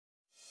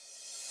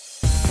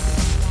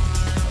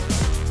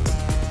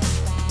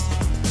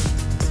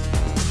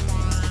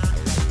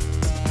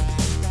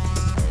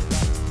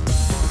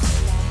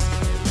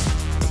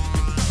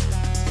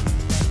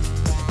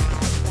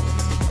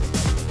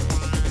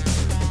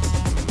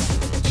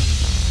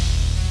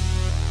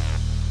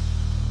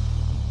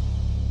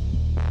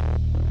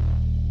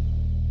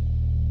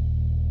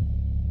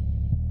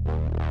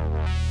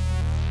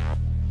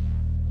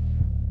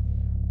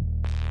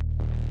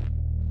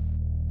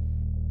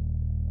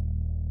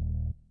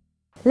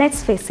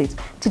Let's face it,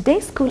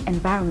 today's school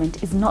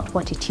environment is not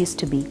what it used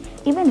to be.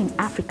 Even in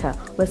Africa,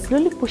 we're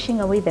slowly pushing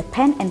away the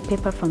pen and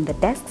paper from the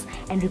desks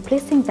and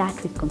replacing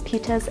that with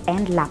computers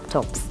and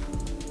laptops.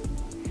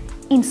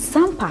 In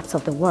some parts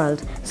of the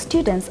world,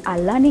 students are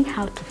learning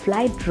how to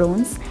fly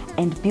drones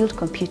and build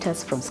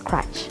computers from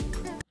scratch.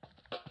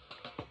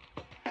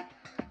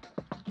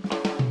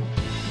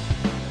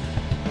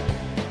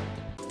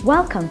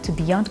 Welcome to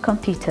Beyond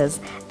Computers.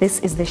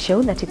 This is the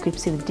show that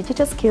equips you with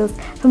digital skills,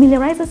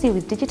 familiarizes you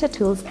with digital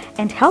tools,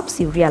 and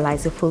helps you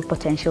realize your full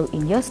potential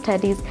in your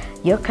studies,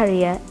 your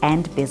career,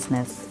 and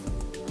business.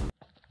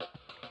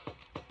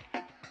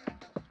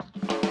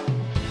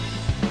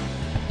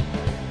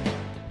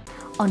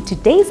 On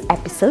today's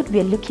episode,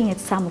 we are looking at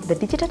some of the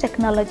digital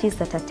technologies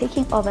that are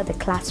taking over the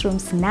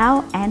classrooms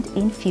now and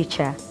in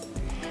future.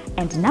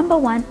 And number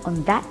one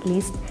on that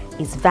list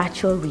is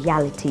virtual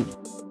reality.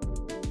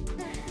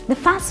 The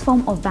first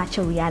form of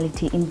virtual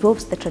reality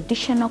involves the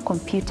traditional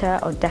computer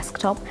or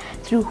desktop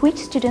through which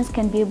students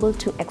can be able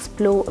to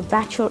explore a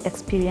virtual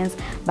experience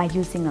by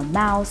using a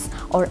mouse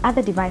or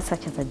other device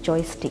such as a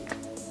joystick.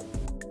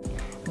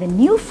 The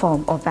new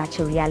form of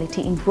virtual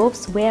reality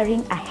involves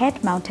wearing a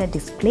head-mounted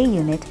display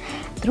unit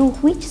through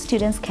which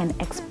students can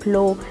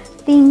explore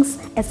things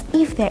as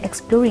if they're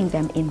exploring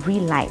them in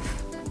real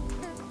life.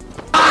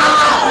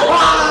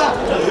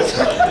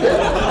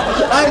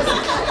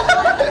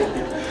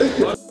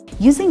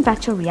 Using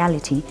virtual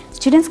reality,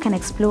 students can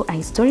explore a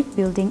historic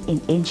building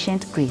in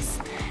ancient Greece.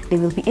 They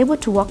will be able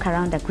to walk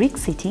around a Greek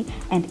city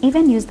and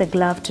even use the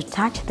glove to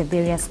touch the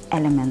various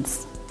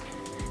elements.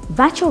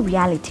 Virtual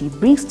reality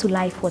brings to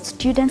life what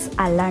students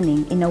are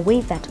learning in a way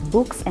that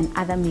books and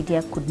other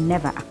media could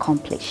never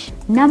accomplish.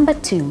 Number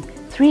two,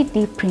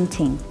 3D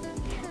printing.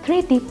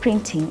 3D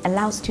printing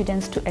allows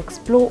students to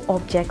explore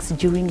objects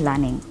during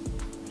learning.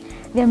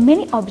 There are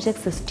many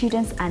objects that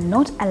students are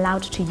not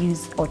allowed to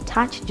use or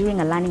touch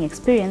during a learning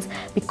experience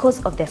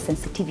because of their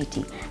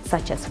sensitivity,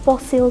 such as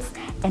fossils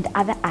and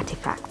other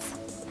artifacts.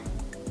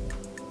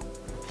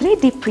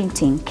 3D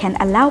printing can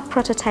allow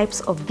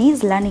prototypes of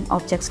these learning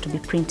objects to be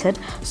printed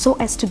so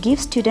as to give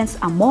students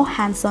a more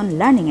hands-on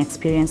learning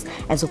experience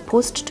as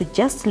opposed to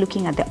just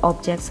looking at the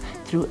objects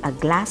through a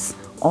glass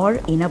or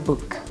in a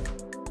book.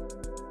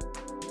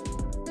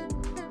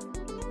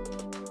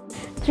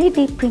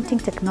 3D printing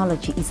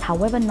technology is,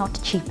 however, not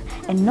cheap,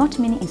 and not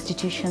many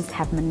institutions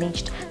have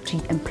managed to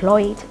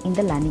employ it in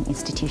the learning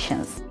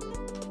institutions.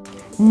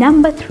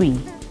 Number three,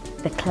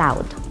 the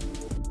cloud.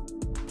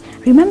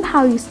 Remember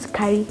how you used to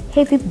carry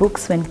heavy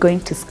books when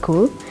going to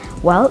school?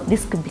 Well,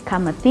 this could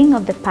become a thing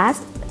of the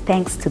past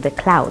thanks to the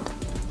cloud.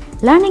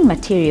 Learning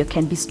material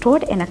can be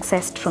stored and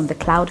accessed from the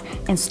cloud,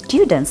 and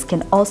students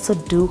can also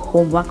do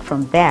homework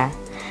from there.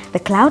 The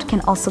cloud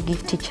can also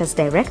give teachers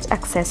direct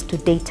access to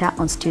data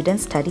on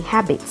students' study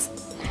habits.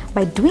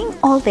 By doing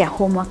all their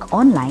homework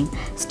online,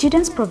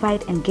 students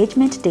provide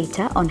engagement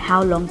data on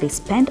how long they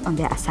spend on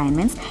their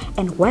assignments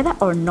and whether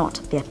or not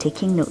they are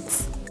taking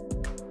notes.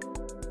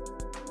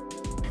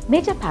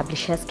 Major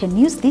publishers can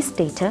use this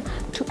data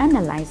to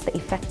analyze the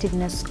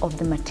effectiveness of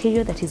the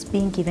material that is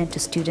being given to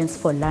students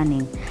for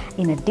learning.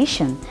 In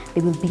addition, they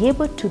will be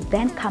able to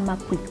then come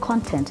up with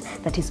content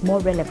that is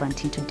more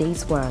relevant in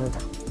today's world.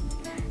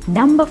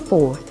 Number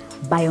four,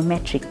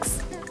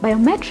 biometrics.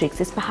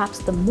 Biometrics is perhaps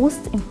the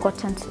most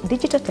important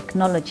digital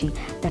technology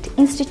that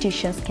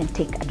institutions can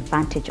take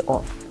advantage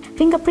of.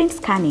 Fingerprint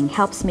scanning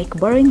helps make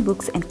borrowing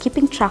books and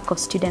keeping track of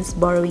students'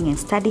 borrowing and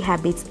study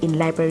habits in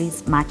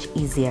libraries much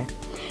easier.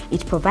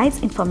 It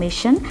provides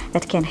information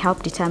that can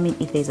help determine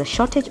if there is a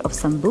shortage of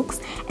some books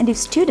and if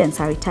students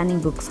are returning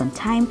books on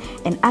time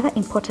and other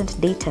important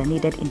data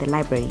needed in the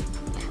library.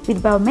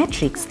 With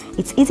biometrics,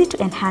 it's easy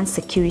to enhance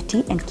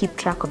security and keep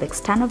track of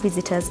external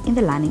visitors in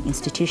the learning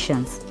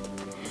institutions.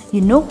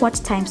 You know what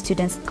time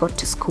students got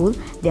to school,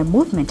 their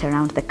movement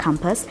around the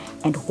campus,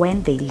 and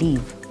when they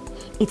leave.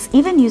 It's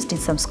even used in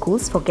some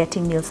schools for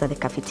getting meals at the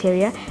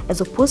cafeteria as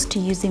opposed to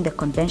using the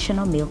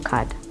conventional meal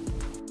card.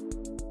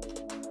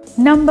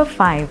 Number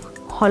five,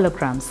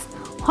 holograms.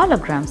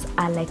 Holograms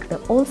are like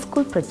the old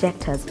school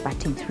projectors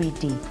but in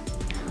 3D.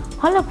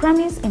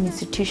 Hologram use in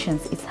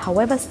institutions is,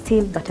 however,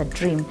 still but a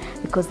dream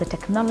because the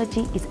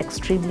technology is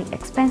extremely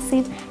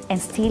expensive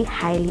and still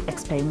highly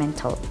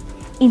experimental.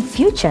 In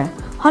future,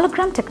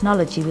 hologram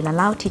technology will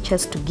allow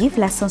teachers to give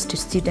lessons to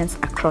students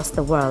across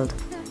the world.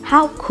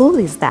 How cool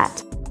is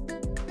that?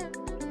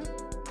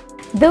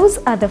 Those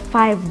are the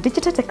 5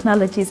 digital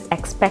technologies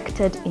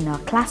expected in our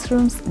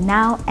classrooms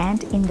now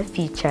and in the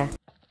future.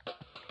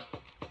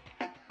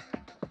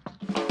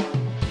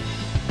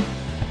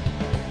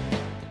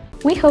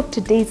 We hope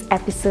today's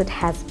episode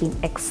has been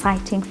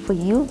exciting for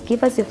you.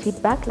 Give us your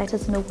feedback. Let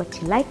us know what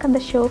you like on the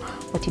show,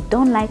 what you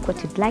don't like,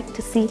 what you'd like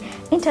to see.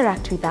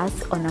 Interact with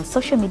us on our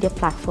social media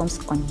platforms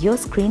on your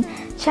screen.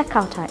 Check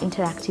out our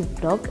interactive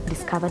blog,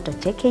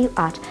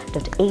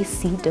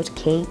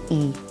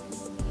 discover.jkuart.ac.ke.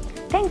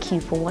 Thank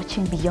you for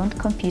watching Beyond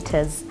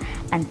Computers.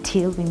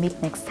 Until we meet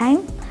next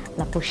time,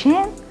 la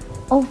prochaine,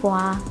 au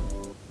revoir.